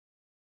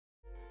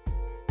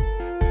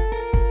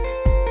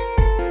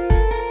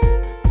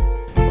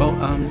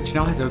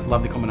Janelle has a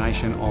lovely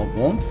combination of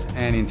warmth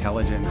and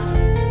intelligence.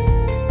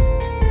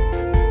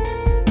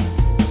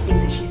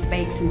 Things that she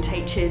speaks and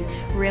teaches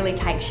really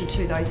takes you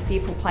to those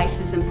fearful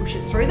places and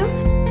pushes through them.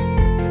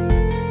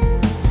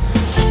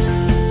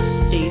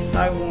 She's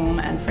so warm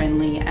and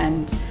friendly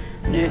and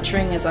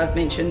nurturing, as I've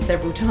mentioned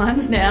several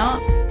times now.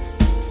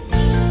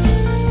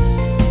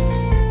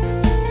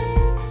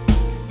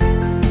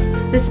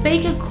 The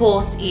speaker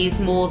course is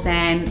more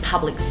than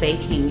public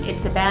speaking.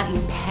 It's about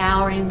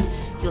empowering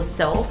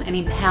yourself and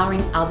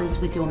empowering others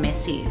with your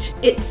message.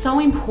 It's so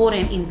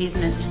important in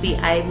business to be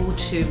able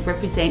to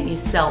represent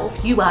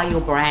yourself. You are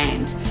your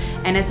brand.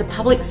 And as a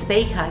public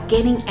speaker,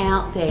 getting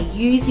out there,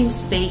 using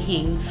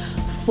speaking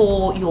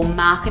for your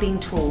marketing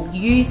tool,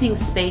 using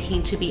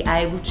speaking to be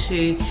able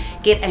to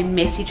get a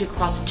message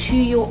across to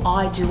your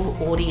ideal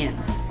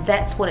audience.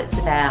 That's what it's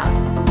about.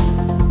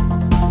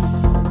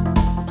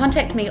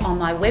 Contact me on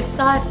my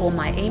website or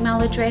my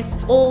email address,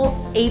 or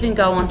even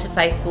go onto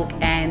Facebook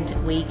and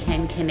we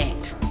can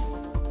connect.